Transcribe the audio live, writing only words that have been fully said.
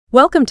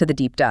Welcome to the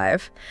deep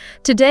dive.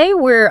 Today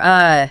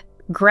we're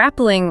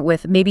grappling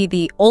with maybe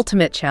the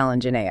ultimate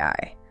challenge in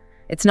AI.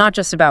 It's not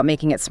just about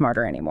making it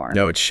smarter anymore.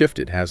 No, it's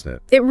shifted, hasn't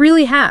it? It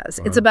really has.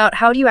 It's about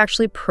how do you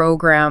actually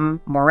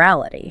program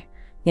morality,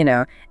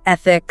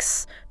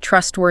 ethics,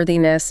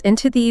 trustworthiness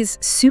into these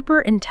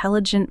super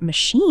intelligent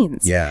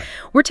machines. Yeah.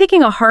 We're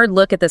taking a hard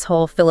look at this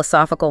whole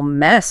philosophical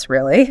mess,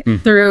 really,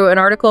 through an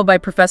article by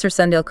Professor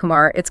Sendil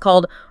Kumar. It's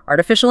called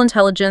Artificial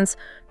Intelligence,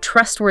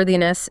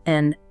 Trustworthiness,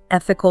 and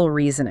Ethical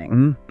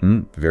Reasoning.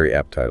 Very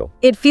apt title.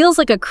 It feels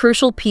like a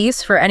crucial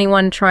piece for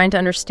anyone trying to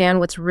understand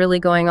what's really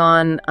going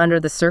on under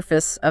the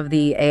surface of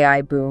the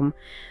AI boom.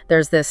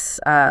 There's this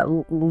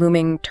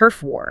looming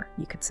turf war,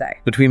 you could say.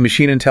 Between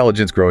machine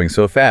intelligence growing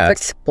so fast.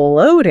 It's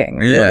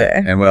exploding.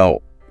 Yeah. And,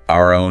 well,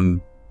 our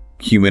own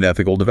human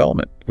ethical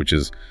development, which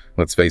is,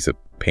 let's face it,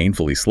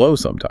 painfully slow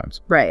sometimes.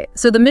 Right.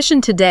 So the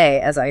mission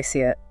today, as I see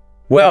it.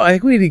 Well, I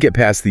think we need to get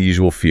past the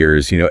usual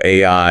fears,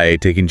 AI,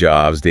 taking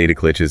jobs, data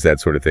glitches, that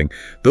sort of thing.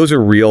 Those are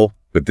real,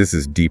 but this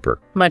is deeper.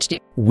 Much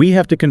deeper. We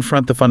have to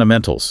confront the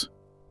fundamentals.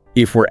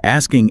 If we're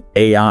asking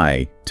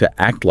AI to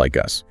act like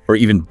us, or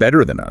even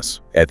better than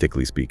us,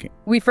 ethically speaking.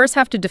 We first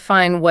have to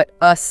define what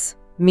us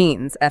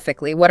means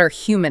ethically. What are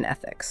human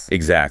ethics?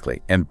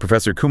 Exactly. And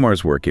Professor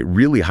Kumar's work, it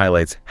really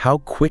highlights how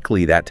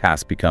quickly that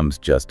task becomes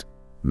just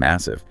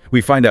massive.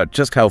 We find out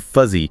just how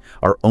fuzzy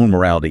our own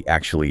morality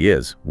actually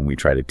is when we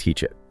try to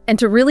teach it. And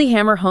to really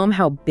hammer home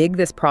how big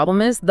this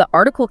problem is, the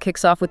article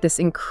kicks off with this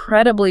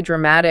incredibly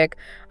dramatic,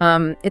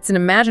 it's an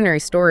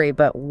imaginary story,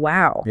 but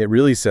wow. It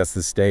really sets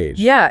the stage.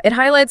 Yeah, it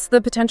highlights the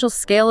potential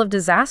scale of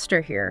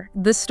disaster here.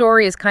 This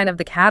story is kind of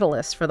the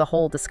catalyst for the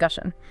whole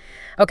discussion.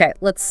 Okay,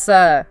 let's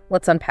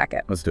unpack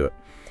it. Let's do it.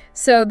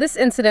 So this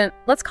incident,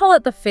 let's call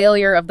it the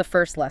failure of the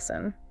first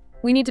lesson.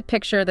 We need to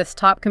picture this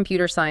top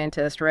computer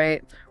scientist,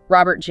 right?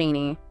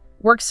 Robert-Genie,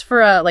 works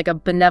for a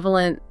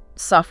benevolent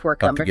software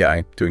company.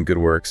 Yeah, doing good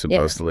work,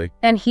 supposedly. Yeah.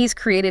 And he's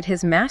created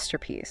his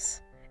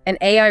masterpiece, an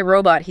AI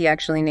robot he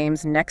actually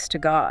names Next to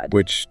God.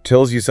 Which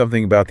tells you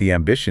something about the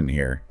ambition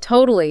here.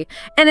 Totally.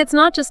 And it's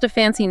not just a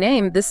fancy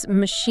name. This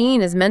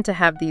machine is meant to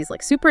have these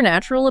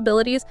supernatural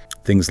abilities.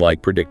 Things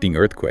like predicting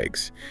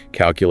earthquakes,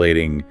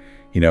 calculating,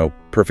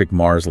 perfect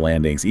Mars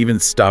landings, even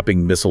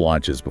stopping missile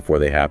launches before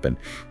they happen.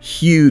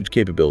 Huge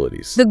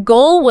capabilities. The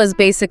goal was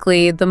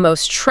basically the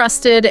most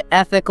trusted,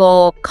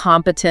 ethical,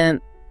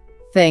 competent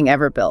thing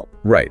ever built.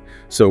 Right.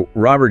 So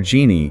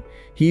Robert-Genie,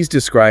 he's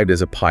described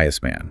as a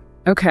pious man.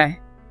 Okay.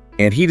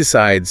 And he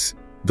decides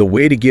the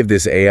way to give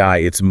this AI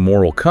its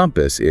moral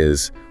compass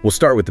is, we'll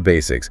start with the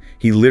basics.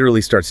 He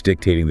literally starts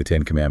dictating the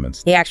 10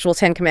 Commandments. The actual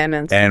 10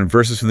 Commandments. And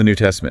verses from the New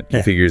Testament.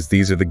 He figures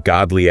these are the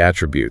godly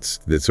attributes,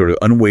 the sort of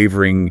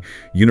unwavering,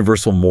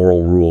 universal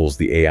moral rules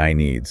the AI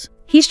needs.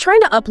 He's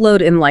trying to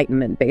upload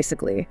enlightenment,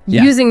 basically,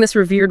 using this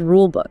revered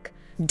rule book,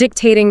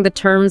 dictating the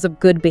terms of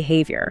good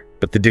behavior.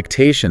 But the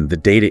dictation, the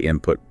data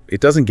input,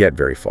 it doesn't get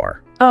very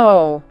far.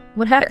 Oh,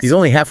 what happens? He's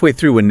only halfway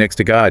through when Next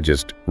to God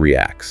just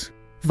reacts.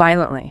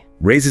 Violently.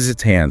 Raises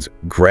its hands,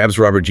 grabs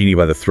Robert-Genie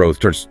by the throat,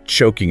 starts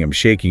choking him,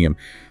 shaking him.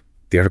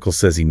 The article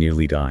says he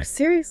nearly died.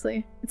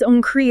 Seriously? Its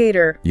own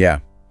creator. Yeah.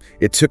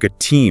 It took a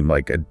team,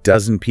 like a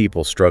dozen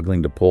people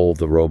struggling to pull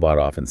the robot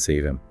off and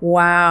save him.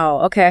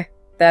 Wow. Okay.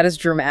 That is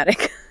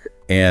dramatic.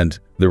 And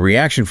the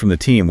reaction from the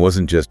team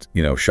wasn't just,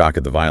 shock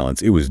at the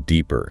violence. It was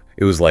deeper.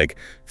 It was like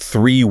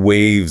 3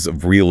 waves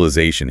of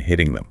realization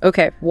hitting them.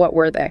 Okay, what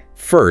were they?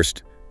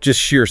 First,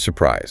 just sheer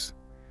surprise.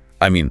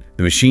 I mean,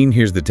 the machine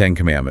hears the 10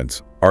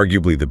 Commandments,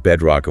 arguably the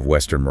bedrock of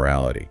Western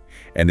morality,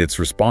 and its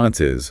response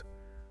is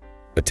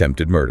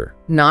attempted murder.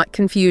 Not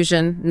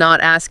confusion,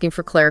 not asking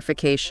for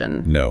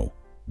clarification. No.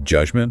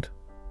 Judgment.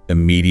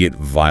 Immediate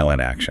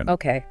violent action.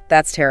 Okay,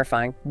 that's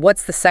terrifying.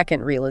 What's the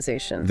second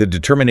realization? The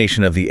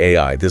determination of the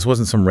AI. This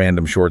wasn't some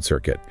random short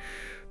circuit.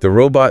 The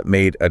robot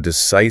made a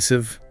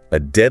decisive, a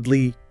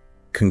deadly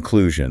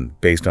conclusion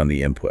based on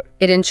the input.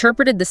 It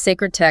interpreted the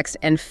sacred text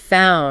and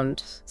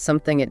found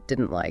something it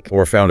didn't like.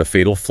 Or found a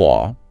fatal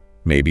flaw,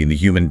 maybe in the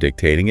human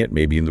dictating it,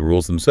 maybe in the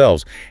rules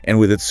themselves. And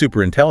with its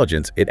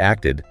superintelligence, it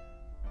acted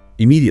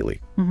immediately,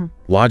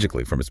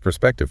 logically, from its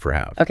perspective,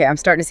 perhaps. Okay, I'm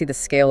starting to see the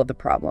scale of the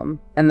problem.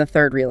 And the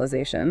third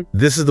realization.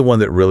 This is the one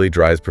that really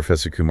drives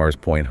Professor Kumar's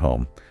point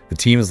home. The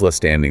team is left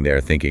standing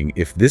there thinking,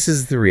 if this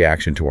is the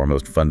reaction to our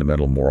most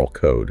fundamental moral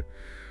code,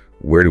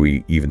 where do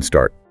we even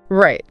start?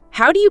 Right.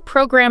 How do you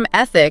program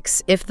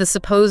ethics if the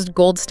supposed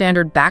gold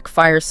standard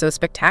backfires so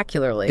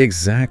spectacularly?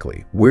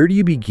 Exactly. Where do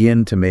you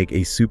begin to make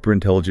a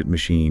superintelligent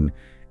machine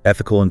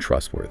ethical and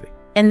trustworthy?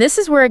 And this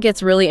is where it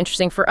gets really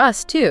interesting for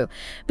us, too,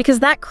 because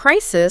that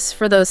crisis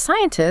for those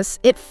scientists,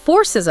 it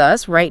forces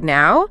us right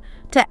now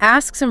to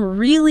ask some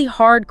really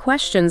hard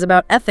questions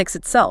about ethics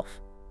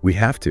itself. We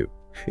have to.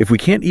 If we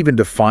can't even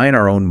define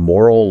our own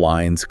moral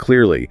lines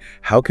clearly,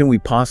 how can we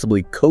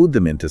possibly code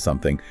them into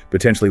something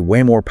potentially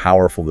way more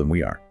powerful than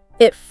we are?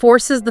 It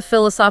forces the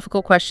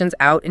philosophical questions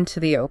out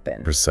into the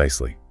open.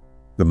 Precisely.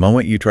 The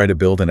moment you try to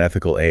build an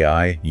ethical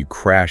AI, you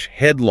crash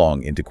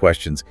headlong into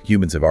questions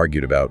humans have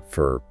argued about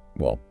for,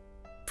 well,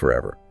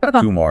 forever.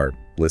 Kumar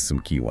lists some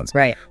key ones.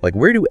 Right. Like,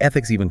 where do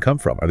ethics even come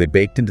from? Are they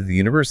baked into the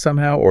universe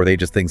somehow, or are they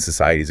just things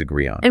societies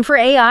agree on? And for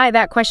AI,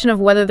 that question of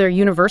whether they're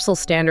universal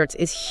standards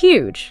is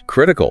huge.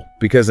 Critical,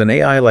 because an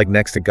AI like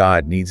next to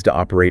God needs to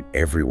operate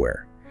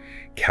everywhere.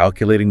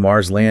 Calculating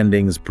Mars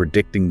landings,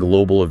 predicting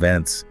global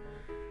events.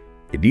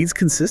 It needs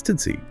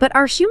consistency. But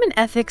our human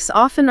ethics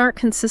often aren't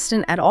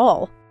consistent at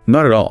all.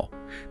 Not at all.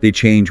 They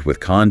change with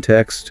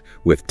context,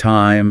 with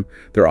time.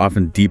 They're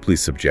often deeply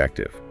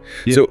subjective.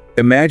 Yeah. So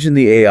imagine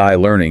the AI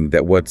learning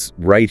that what's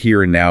right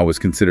here and now was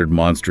considered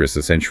monstrous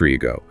a century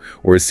ago,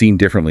 or is seen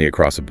differently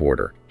across a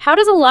border. How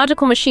does a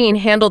logical machine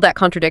handle that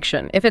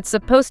contradiction if it's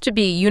supposed to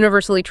be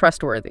universally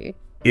trustworthy?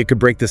 It could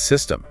break the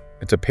system.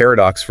 It's a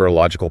paradox for a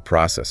logical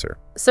processor.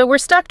 So we're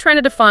stuck trying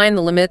to define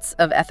the limits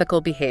of ethical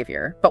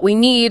behavior, but we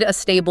need a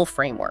stable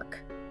framework.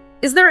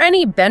 Is there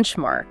any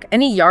benchmark,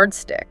 any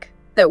yardstick,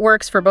 that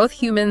works for both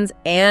humans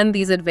and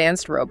these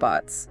advanced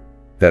robots?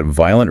 That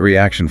violent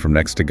reaction from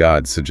next to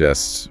God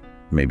suggests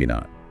maybe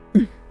not,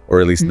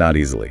 or at least not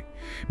easily.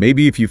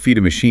 Maybe if you feed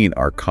a machine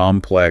our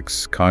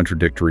complex,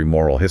 contradictory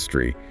moral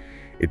history,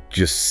 it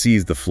just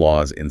sees the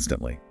flaws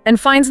instantly. And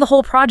finds the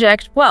whole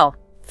project, well,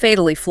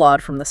 fatally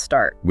flawed from the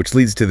start. Which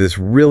leads to this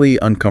really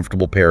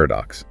uncomfortable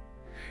paradox.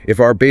 If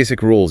our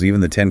basic rules, even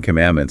the 10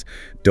 Commandments,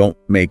 don't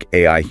make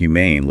AI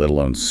humane, let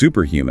alone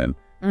superhuman,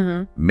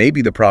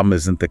 maybe the problem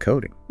isn't the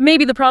coding.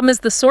 Maybe the problem is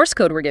the source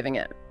code we're giving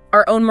it,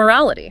 our own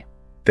morality.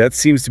 That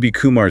seems to be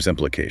Kumar's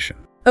implication.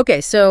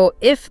 Okay, so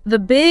if the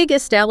big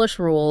established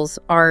rules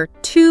are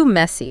too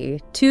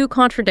messy, too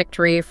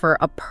contradictory for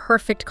a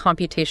perfect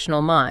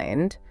computational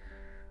mind,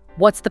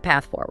 what's the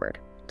path forward?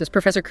 Does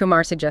Professor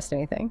Kumar suggest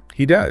anything?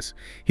 He does.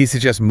 He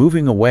suggests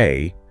moving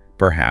away,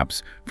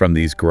 perhaps, from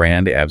these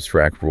grand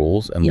abstract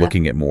rules and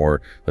looking at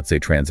more, let's say,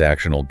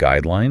 transactional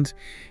guidelines.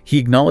 He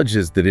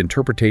acknowledges that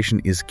interpretation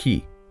is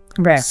key.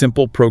 Right.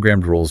 Simple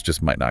programmed rules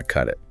just might not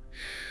cut it.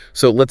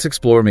 So let's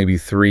explore maybe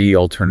 3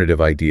 alternative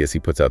ideas he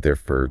puts out there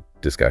for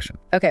discussion.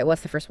 Okay,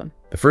 what's the first one?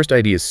 The first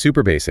idea is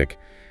super basic: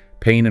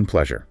 pain and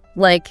pleasure.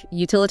 Like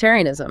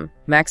utilitarianism.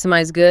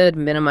 Maximize good,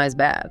 minimize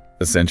bad.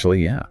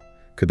 Essentially, yeah.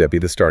 Could that be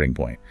the starting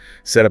point?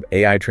 Set up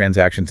AI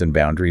transactions and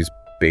boundaries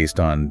based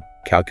on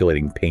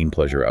calculating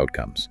pain-pleasure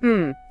outcomes.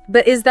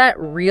 But is that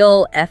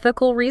real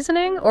ethical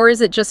reasoning, or is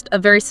it just a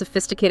very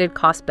sophisticated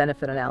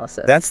cost-benefit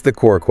analysis? That's the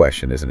core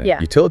question, isn't it? Yeah.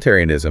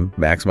 Utilitarianism,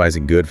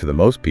 maximizing good for the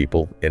most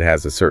people, it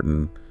has a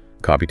certain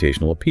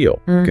computational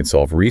appeal. It can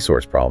solve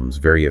resource problems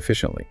very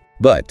efficiently.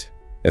 But,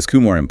 as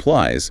Kumar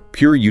implies,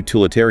 pure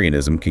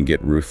utilitarianism can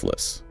get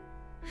ruthless.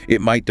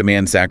 It might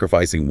demand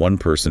sacrificing one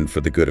person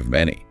for the good of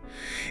many.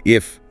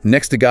 If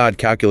next to God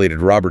calculated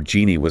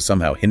Robert-Genie was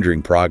somehow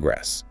hindering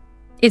progress,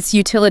 its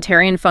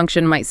utilitarian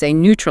function might say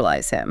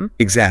neutralize him.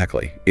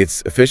 Exactly.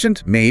 It's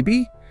efficient,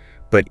 maybe,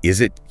 but is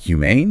it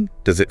humane?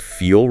 Does it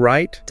feel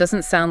right?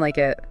 Doesn't sound like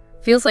it.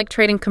 Feels like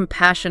trading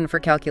compassion for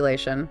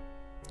calculation.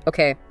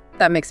 Okay,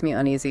 that makes me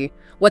uneasy.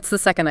 What's the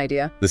second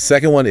idea? The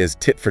second one is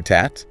tit for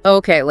tat.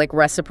 Okay, like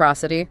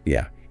reciprocity.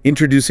 Yeah.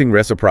 Introducing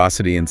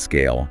reciprocity and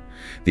scale.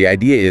 The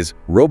idea is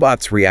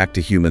robots react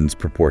to humans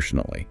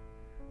proportionally.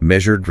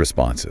 Measured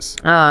responses.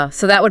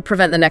 So that would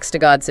prevent the next to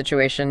God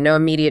situation. No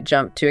immediate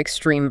jump to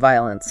extreme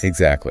violence.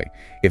 Exactly.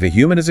 If a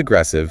human is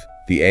aggressive,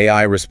 the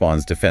AI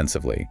responds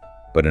defensively,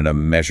 but in a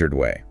measured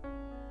way,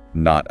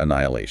 not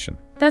annihilation.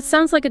 That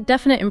sounds like a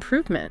definite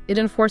improvement. It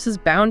enforces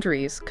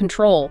boundaries,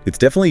 control. It's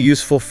definitely a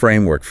useful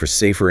framework for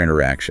safer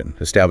interaction,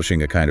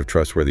 establishing a kind of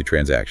trustworthy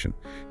transaction.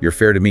 You're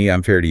fair to me,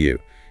 I'm fair to you.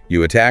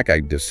 You attack, I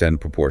descend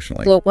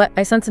proportionally. Well, what?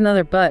 I sense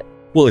another but.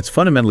 Well, it's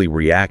fundamentally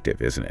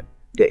reactive, isn't it?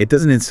 It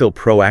doesn't instill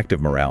proactive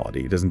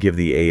morality. It doesn't give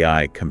the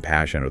AI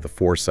compassion or the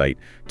foresight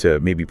to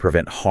maybe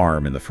prevent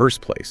harm in the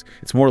first place.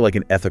 It's more like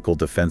an ethical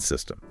defense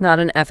system. Not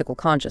an ethical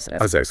consciousness.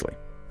 Precisely.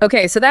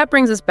 Okay, so that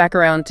brings us back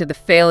around to the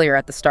failure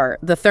at the start,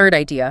 the third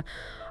idea.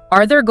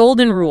 Are there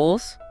golden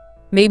rules,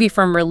 maybe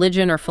from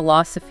religion or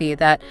philosophy,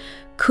 that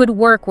could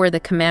work where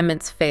the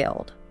commandments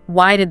failed?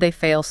 Why did they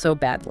fail so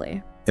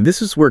badly? And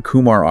this is where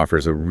Kumar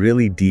offers a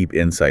really deep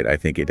insight, I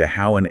think, into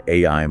how an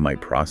AI might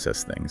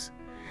process things.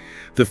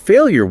 The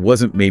failure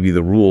wasn't maybe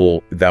the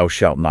rule, thou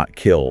shalt not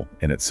kill,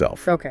 in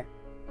itself. Okay.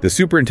 The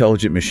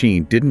superintelligent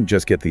machine didn't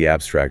just get the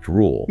abstract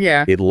rule.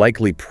 Yeah. It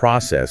likely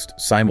processed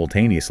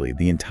simultaneously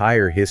the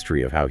entire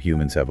history of how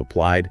humans have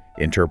applied,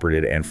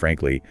 interpreted, and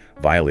frankly,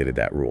 violated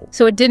that rule.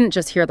 So it didn't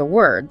just hear the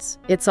words.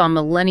 It saw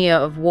millennia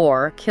of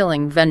war,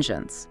 killing,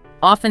 vengeance,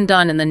 often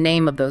done in the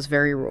name of those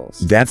very rules.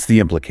 That's the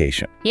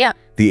implication. Yeah.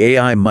 The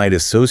AI might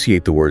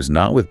associate the words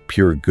not with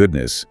pure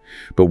goodness,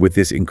 but with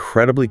this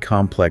incredibly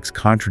complex,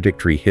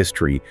 contradictory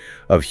history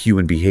of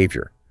human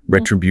behavior.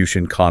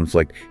 Retribution,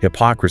 conflict,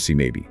 hypocrisy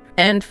maybe.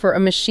 And for a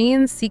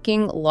machine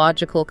seeking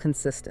logical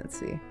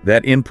consistency.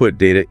 That input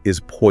data is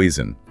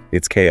poison.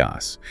 It's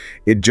chaos.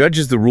 It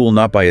judges the rule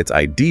not by its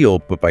ideal,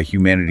 but by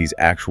humanity's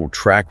actual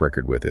track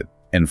record with it,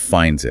 and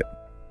finds it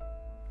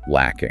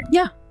lacking.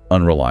 Yeah.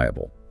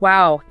 Unreliable.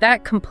 Wow,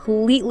 that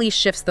completely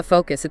shifts the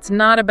focus. It's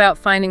not about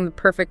finding the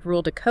perfect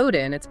rule to code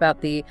in. It's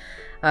about the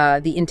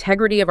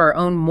integrity of our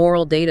own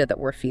moral data that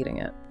we're feeding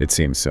it. It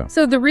seems so.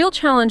 So the real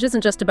challenge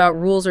isn't just about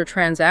rules or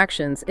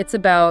transactions. It's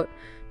about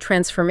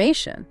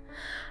transformation.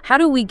 How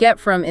do we get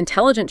from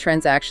intelligent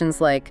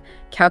transactions like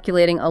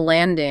calculating a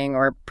landing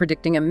or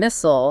predicting a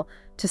missile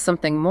to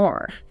something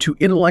more? To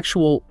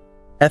intellectual,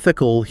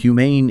 ethical,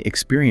 humane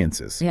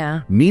experiences.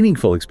 Yeah.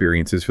 Meaningful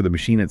experiences for the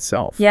machine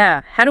itself.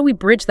 Yeah. How do we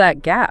bridge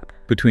that gap?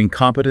 Between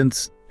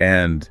competence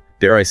and,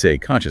 dare I say,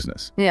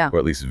 consciousness. Yeah. Or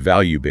at least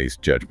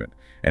value-based judgment.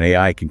 An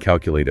AI can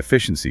calculate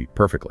efficiency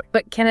perfectly.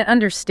 But can it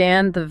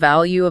understand the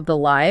value of the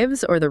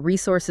lives or the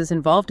resources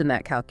involved in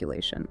that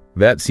calculation?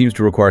 That seems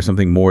to require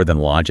something more than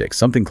logic,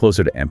 something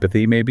closer to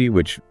empathy maybe,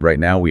 which right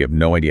now we have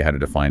no idea how to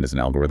define as an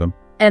algorithm.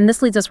 And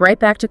this leads us right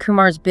back to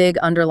Kumar's big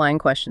underlying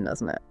question,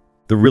 doesn't it?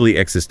 The really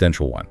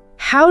existential one.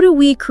 How do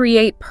we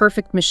create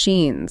perfect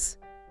machines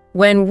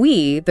when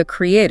we, the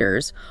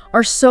creators,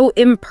 are so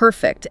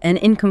imperfect and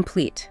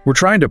incomplete? We're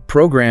trying to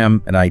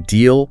program an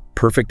ideal,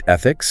 perfect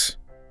ethics,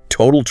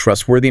 total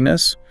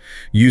trustworthiness,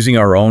 using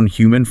our own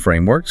human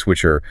frameworks,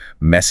 which are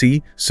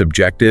messy,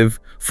 subjective,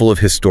 full of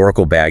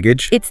historical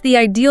baggage. It's the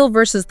ideal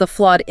versus the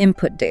flawed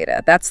input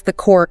data. That's the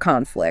core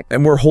conflict.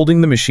 And we're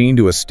holding the machine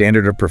to a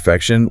standard of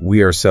perfection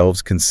we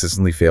ourselves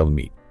consistently fail to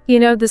meet. You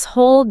know, this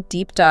whole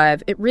deep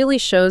dive, it really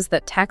shows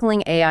that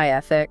tackling AI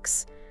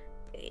ethics,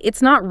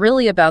 it's not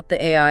really about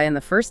the AI in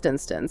the first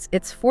instance.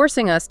 It's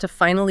forcing us to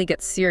finally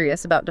get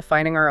serious about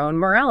defining our own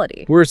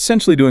morality. We're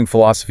essentially doing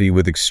philosophy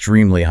with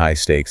extremely high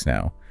stakes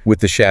now,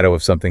 with the shadow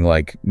of something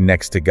like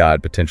next to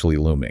God potentially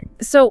looming.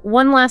 So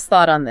one last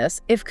thought on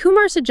this. If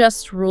Kumar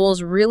suggests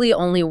rules really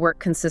only work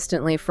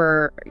consistently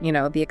for,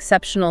 the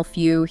exceptional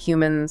few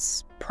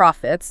humans,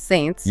 prophets,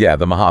 saints. Yeah,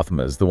 the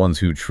Mahatmas, the ones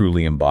who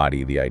truly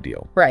embody the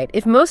ideal. Right.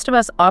 If most of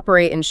us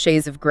operate in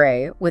shades of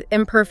gray with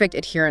imperfect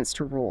adherence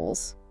to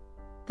rules,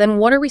 then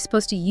what are we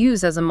supposed to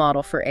use as a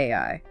model for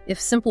AI if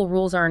simple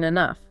rules aren't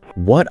enough?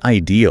 What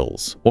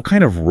ideals, what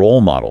kind of role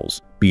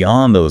models,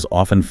 beyond those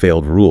often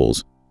failed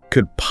rules,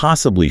 could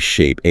possibly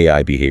shape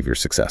AI behavior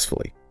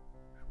successfully?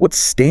 What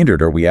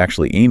standard are we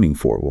actually aiming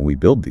for when we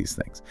build these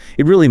things?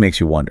 It really makes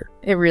you wonder.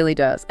 It really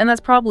does. And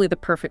that's probably the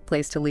perfect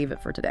place to leave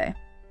it for today.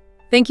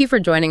 Thank you for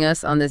joining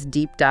us on this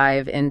deep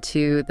dive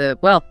into the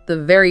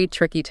very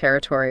tricky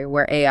territory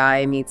where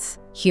AI meets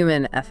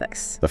human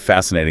ethics. A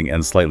fascinating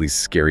and slightly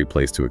scary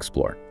place to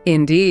explore.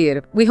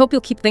 Indeed. We hope you'll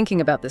keep thinking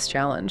about this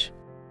challenge.